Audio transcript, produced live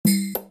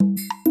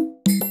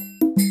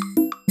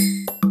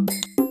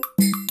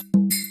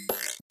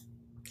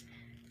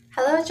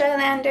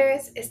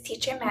Joylanders, it's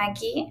Teacher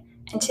Maggie,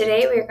 and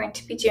today we are going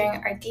to be doing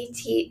our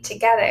DT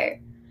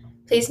together.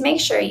 Please make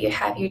sure you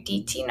have your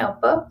DT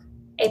notebook,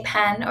 a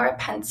pen or a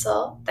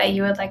pencil that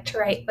you would like to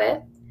write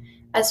with,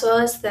 as well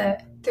as the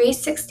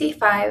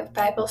 365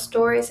 Bible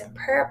Stories and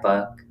Prayer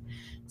Book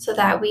so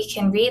that we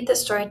can read the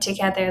story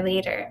together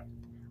later.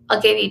 I'll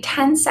give you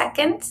 10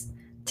 seconds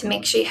to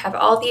make sure you have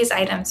all these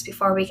items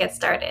before we get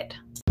started.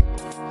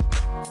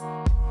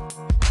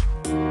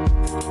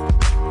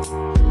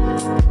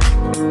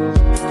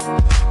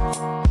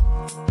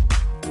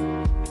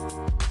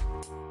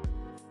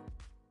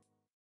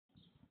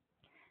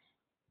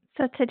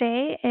 So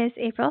today is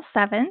April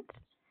 7th,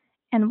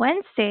 and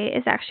Wednesday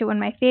is actually one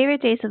of my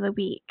favorite days of the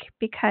week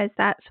because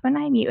that's when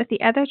I meet with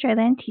the other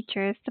Joyland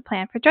teachers to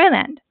plan for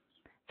Joyland.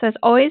 So it's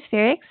always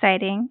very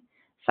exciting.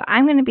 So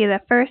I'm going to be the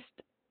first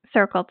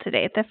circle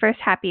today, the first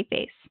happy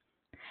face.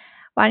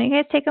 Why don't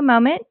you guys take a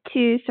moment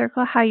to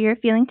circle how you're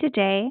feeling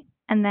today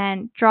and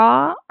then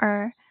draw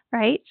or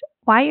write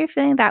why you're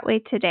feeling that way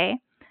today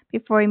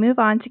before we move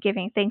on to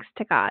giving thanks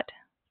to God.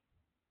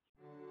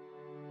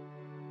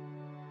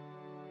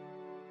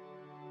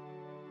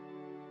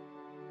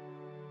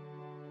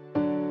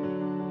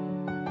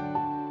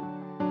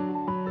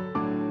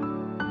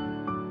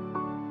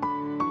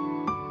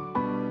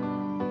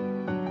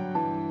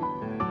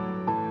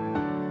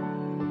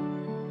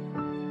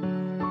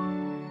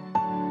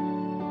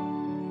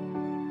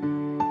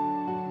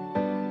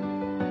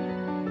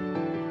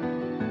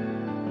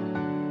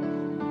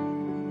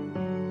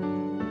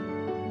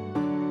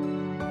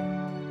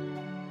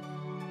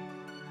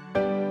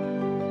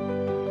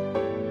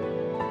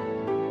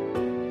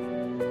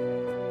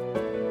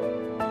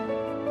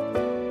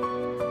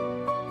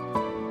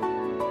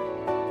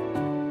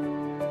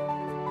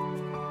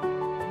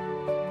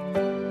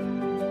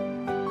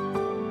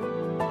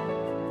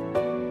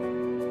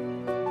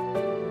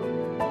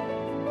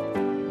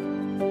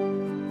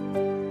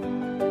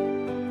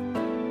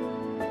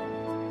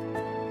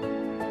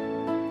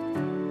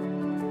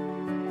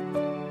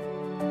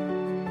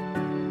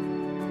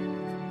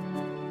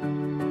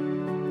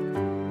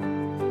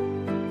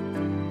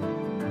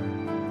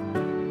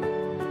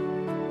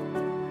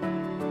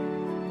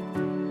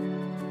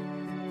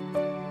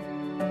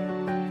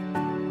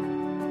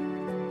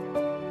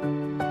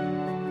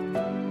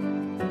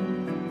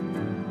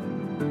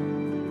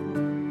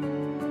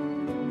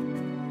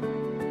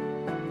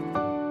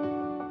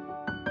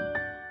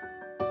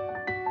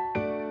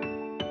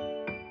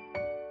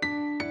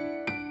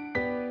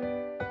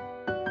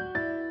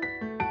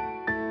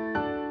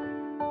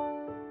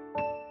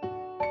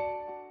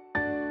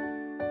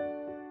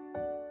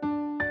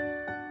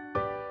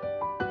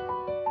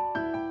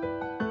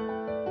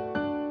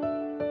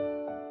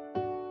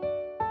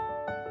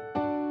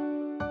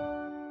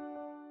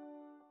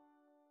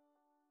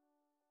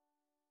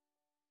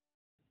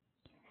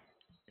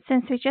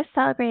 Since we just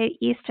celebrated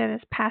Easter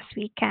this past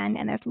weekend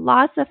and there's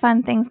lots of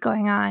fun things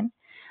going on,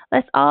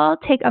 let's all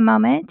take a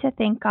moment to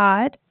thank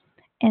God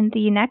in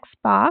the next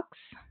box,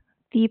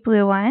 the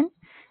blue one,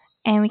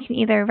 and we can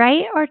either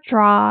write or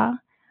draw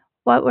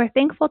what we're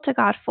thankful to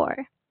God for.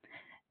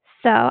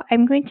 So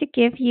I'm going to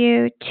give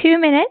you 2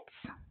 minutes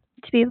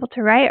to be able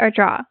to write or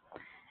draw,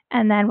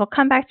 and then we'll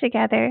come back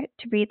together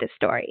to read the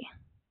story.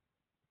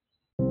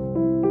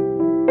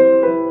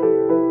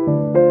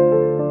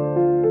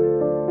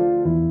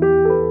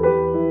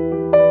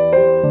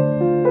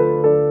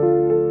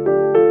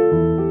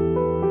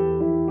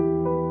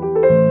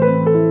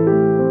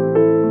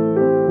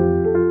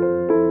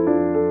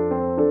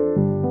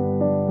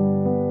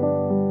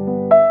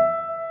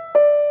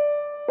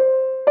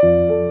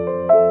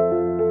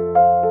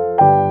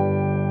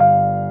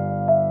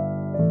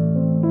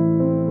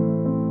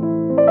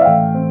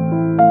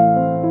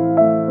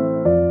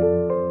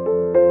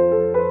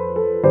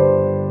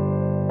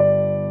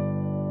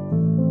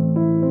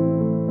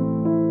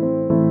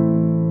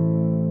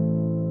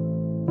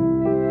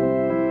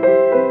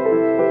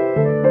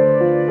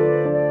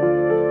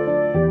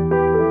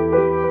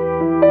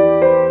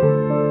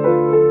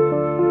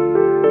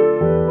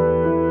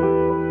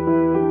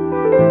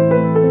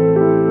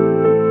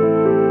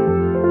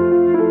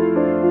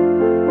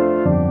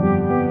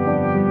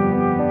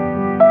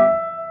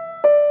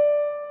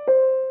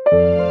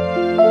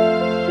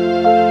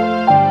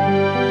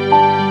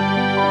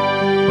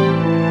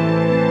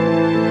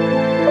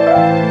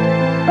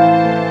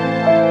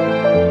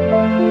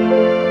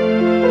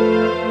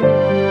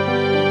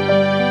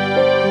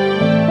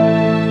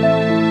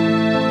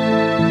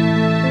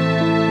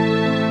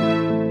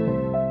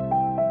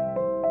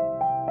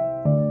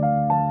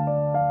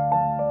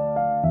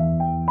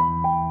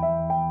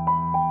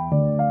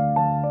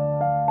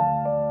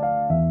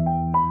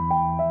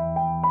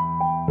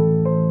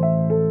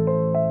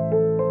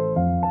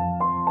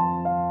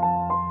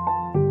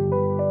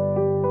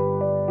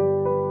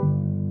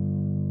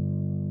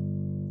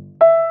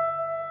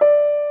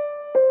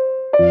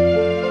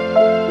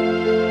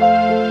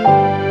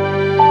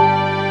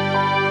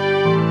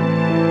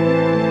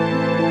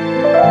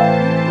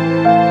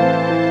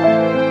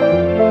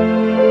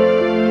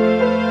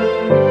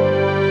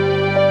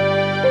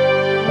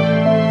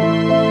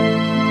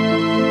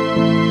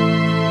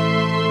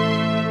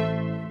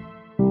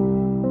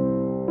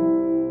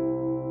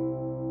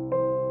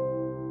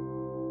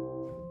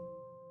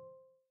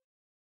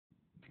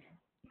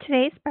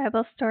 Today's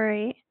Bible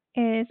story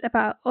is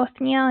about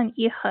Othniel and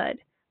Ehud,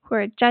 who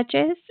are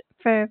judges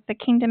for the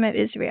kingdom of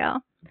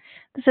Israel.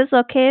 This is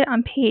located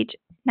on page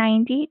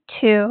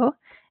 92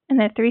 in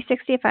the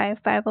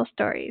 365 Bible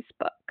Stories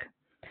book.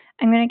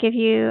 I'm going to give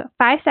you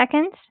 5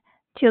 seconds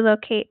to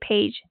locate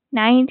page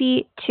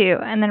 92,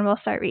 and then we'll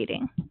start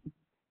reading.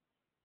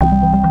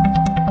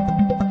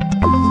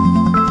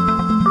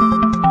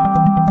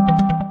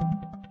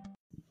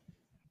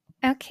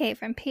 Okay,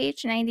 from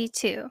page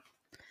 92.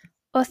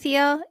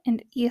 Othniel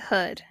and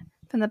Ehud,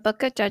 from the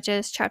book of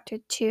Judges, chapter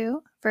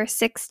 2, verse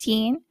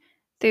 16,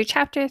 through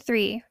chapter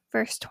 3,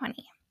 verse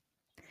 20.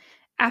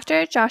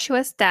 After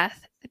Joshua's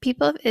death, the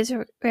people of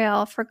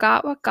Israel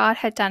forgot what God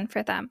had done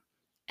for them,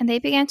 and they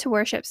began to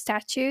worship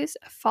statues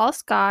of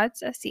false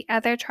gods as the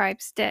other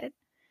tribes did.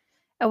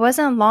 It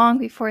wasn't long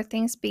before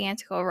things began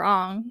to go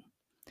wrong.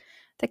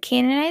 The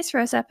Canaanites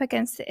rose up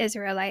against the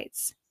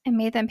Israelites and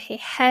made them pay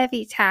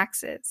heavy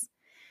taxes.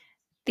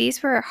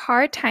 These were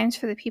hard times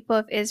for the people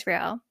of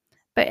Israel,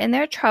 but in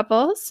their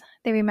troubles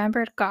they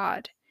remembered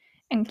God,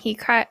 and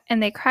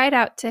they cried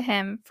out to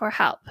him for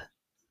help.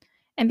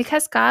 And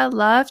because God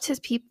loved his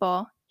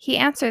people, he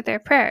answered their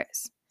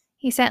prayers.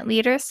 He sent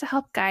leaders to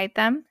help guide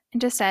them and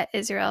to set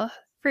Israel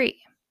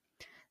free.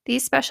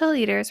 These special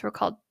leaders were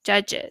called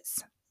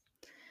judges.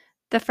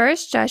 The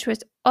first judge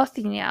was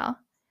Othniel,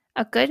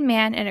 a good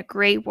man and a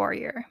great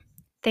warrior.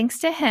 Thanks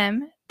to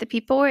him, the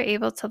people were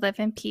able to live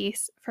in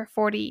peace for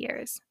 40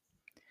 years.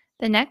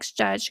 The next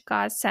judge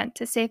God sent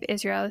to save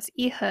Israel is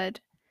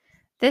Ehud.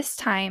 This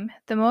time,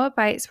 the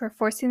Moabites were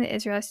forcing the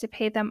Israelites to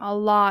pay them a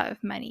lot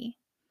of money.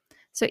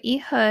 So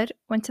Ehud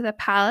went to the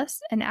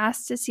palace and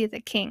asked to see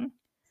the king.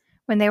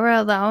 When they were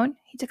alone,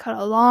 he took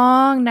out a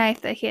long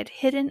knife that he had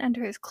hidden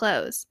under his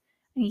clothes,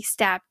 and he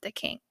stabbed the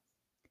king.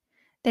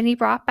 Then he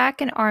brought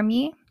back an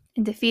army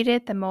and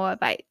defeated the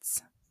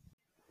Moabites.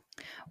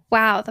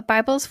 Wow, the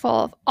Bible's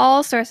full of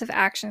all sorts of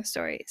action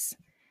stories.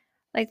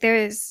 Like there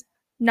is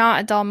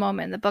not a dull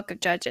moment in the book of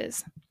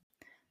Judges.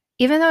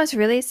 Even though it's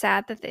really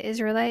sad that the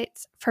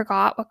Israelites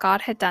forgot what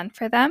God had done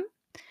for them,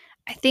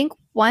 I think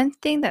one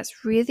thing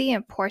that's really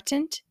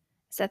important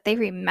is that they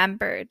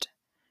remembered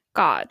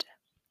God.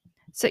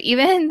 So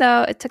even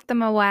though it took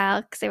them a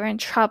while because they were in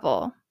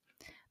trouble,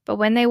 but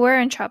when they were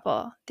in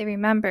trouble, they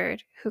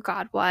remembered who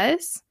God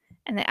was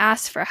and they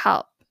asked for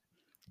help.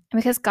 And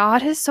because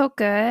God is so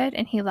good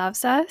and he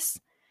loves us,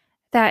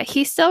 that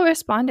he still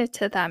responded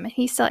to them and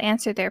he still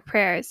answered their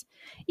prayers,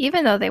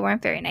 even though they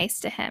weren't very nice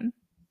to him.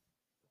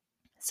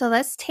 So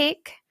let's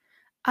take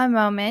a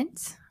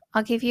moment.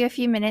 I'll give you a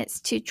few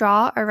minutes to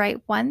draw or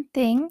write one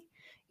thing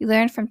you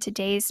learned from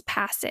today's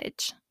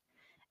passage.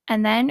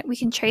 And then we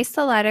can trace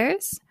the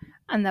letters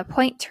and the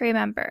point to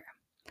remember.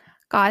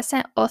 God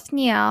sent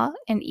Othniel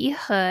and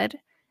Ehud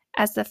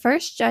as the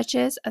first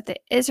judges of the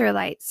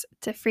Israelites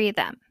to free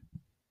them.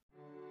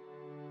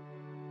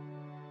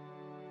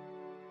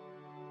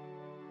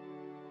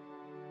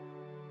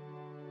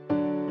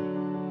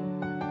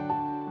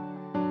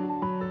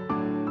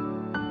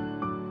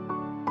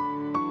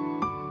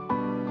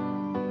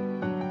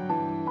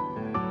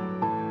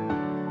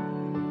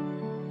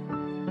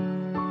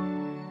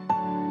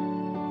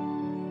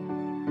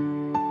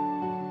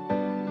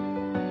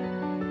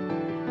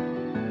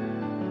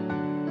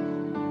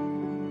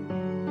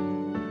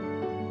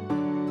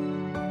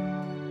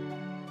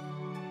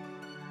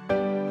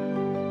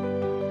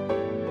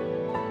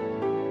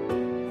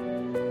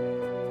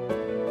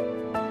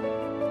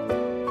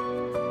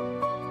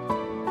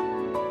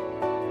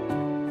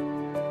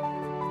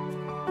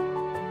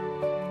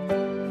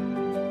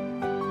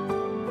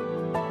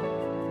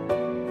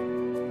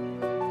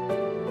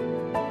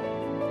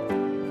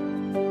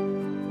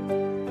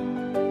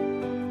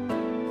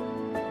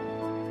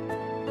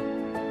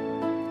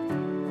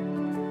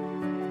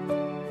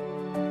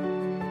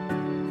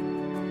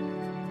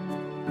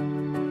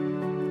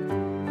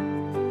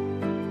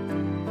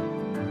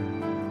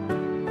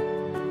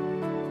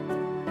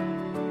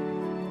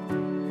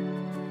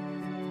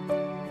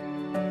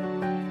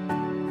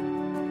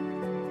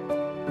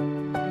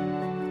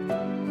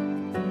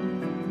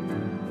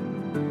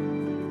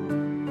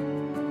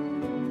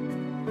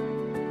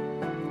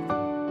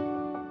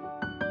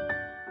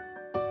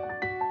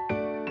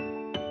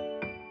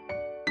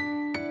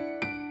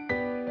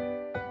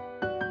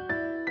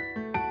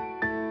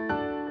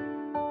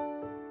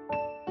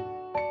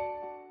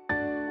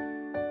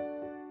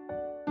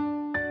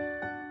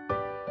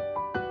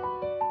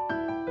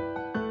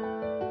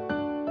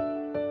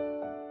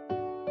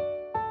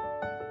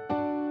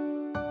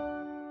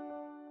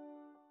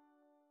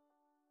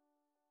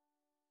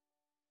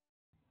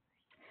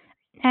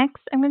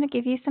 Next, I'm going to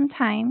give you some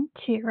time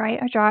to write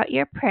or draw out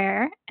your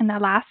prayer in the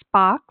last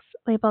box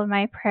labeled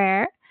My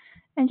Prayer,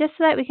 and just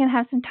so that we can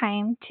have some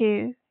time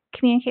to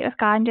communicate with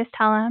God and just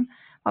tell him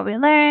what we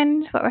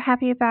learned, what we're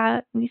happy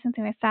about, maybe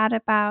something we're sad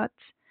about,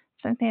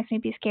 something that's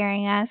maybe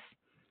scaring us.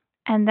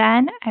 And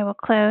then I will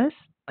close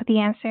with the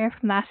answer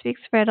from last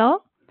week's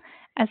riddle,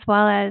 as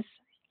well as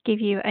give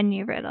you a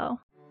new riddle.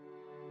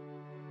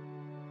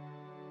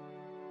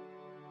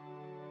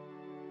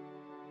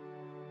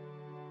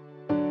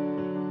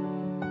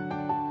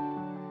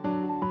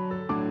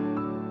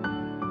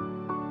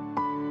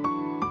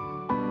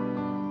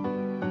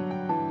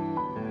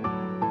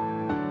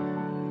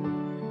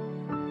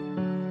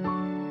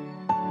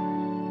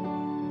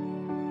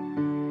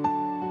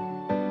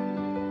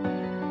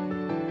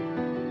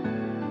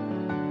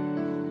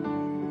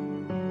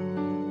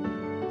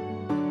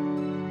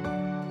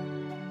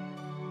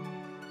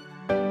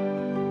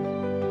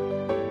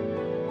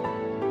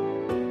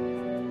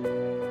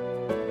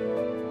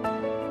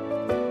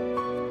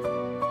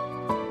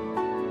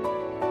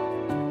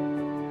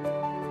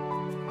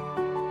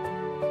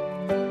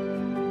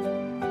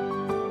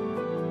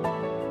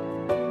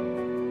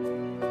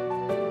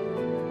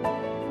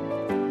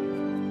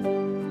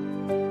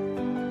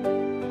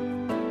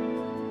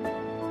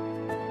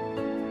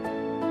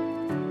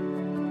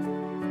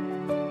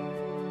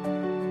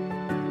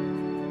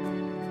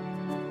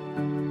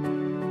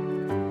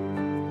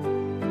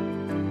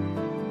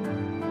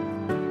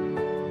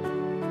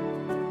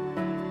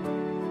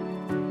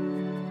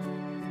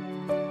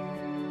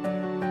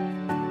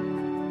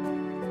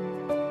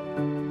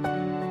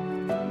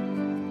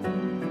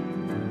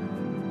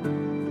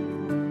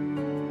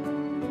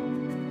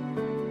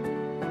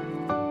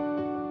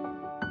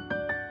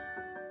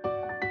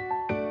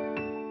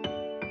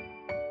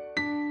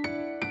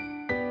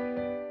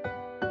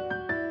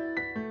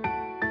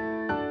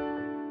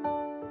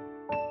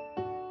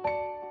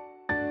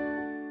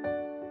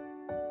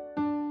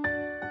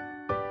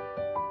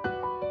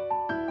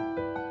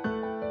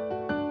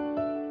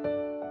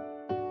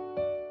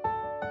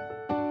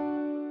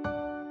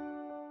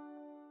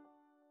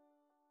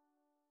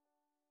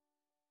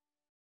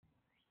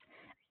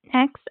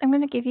 Next, I'm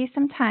going to give you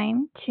some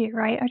time to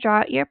write or draw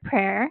out your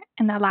prayer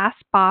in the last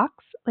box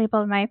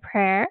labeled My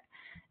Prayer,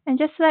 and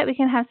just so that we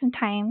can have some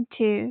time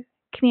to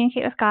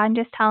communicate with God and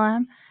just tell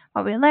Him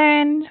what we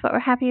learned, what we're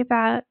happy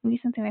about, maybe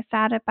something we're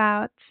sad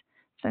about,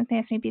 something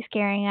that's maybe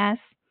scaring us.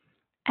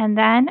 And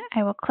then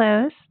I will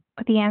close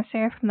with the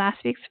answer from last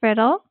week's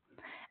riddle,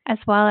 as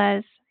well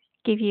as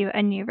give you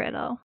a new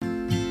riddle.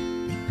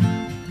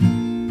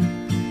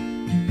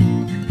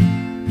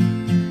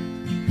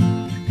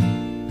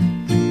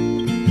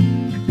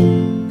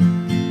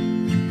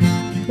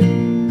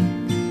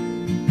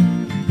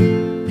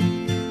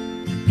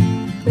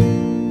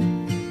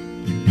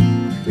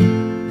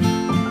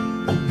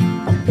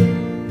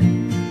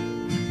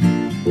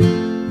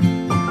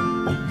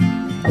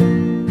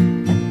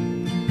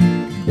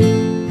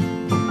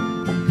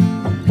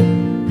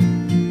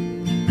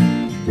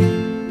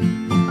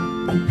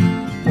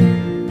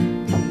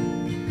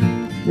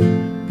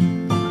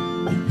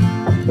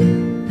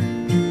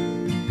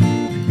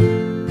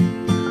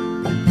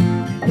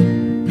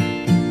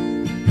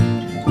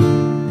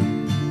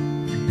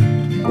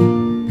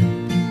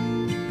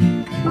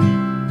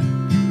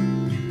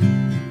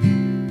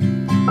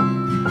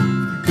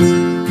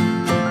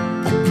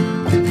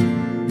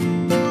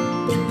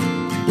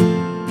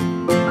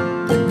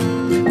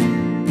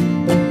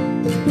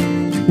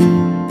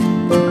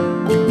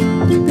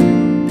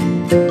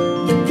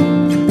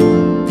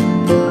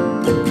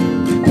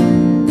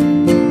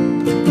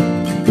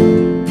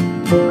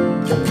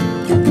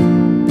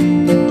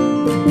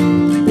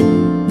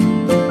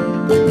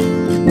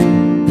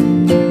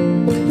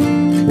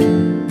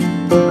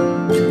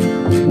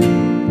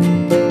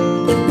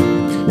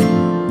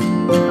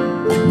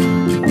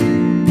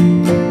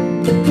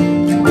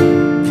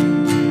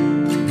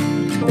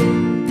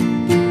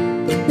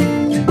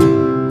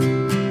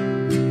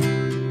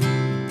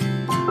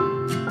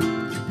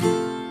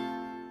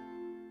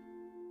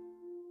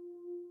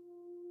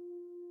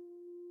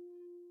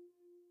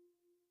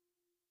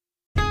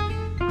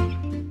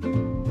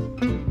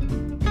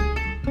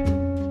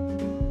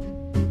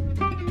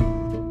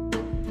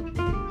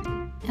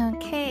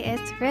 Okay,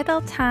 it's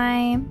riddle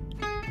time.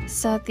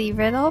 So the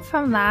riddle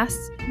from last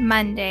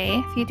Monday,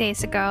 a few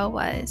days ago,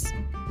 was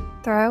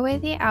throw away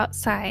the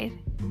outside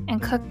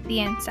and cook the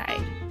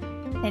inside,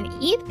 then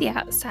eat the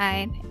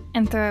outside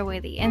and throw away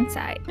the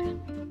inside.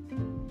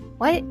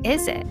 What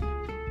is it?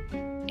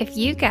 If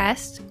you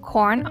guessed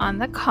corn on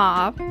the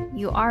cob,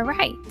 you are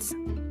right.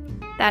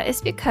 That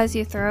is because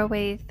you throw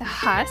away the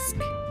husk,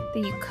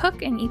 then you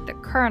cook and eat the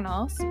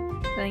kernels,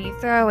 then you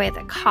throw away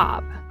the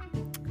cob.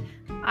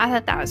 I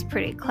thought that was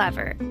pretty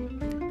clever.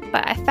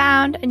 But I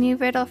found a new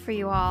riddle for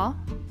you all,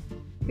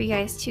 for you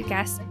guys to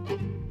guess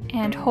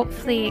and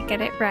hopefully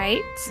get it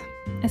right.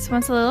 This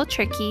one's a little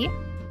tricky.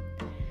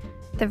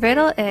 The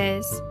riddle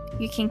is,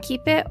 you can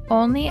keep it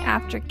only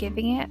after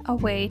giving it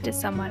away to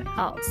someone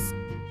else.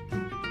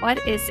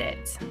 What is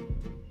it?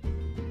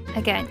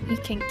 Again, you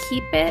can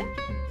keep it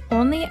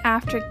only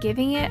after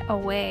giving it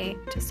away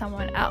to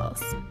someone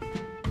else.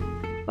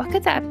 What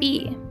could that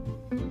be?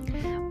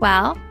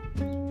 Well,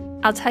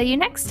 I'll tell you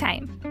next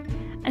time.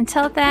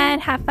 Until then,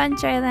 have fun,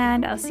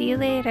 Joyland. I'll see you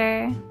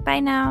later. Bye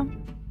now.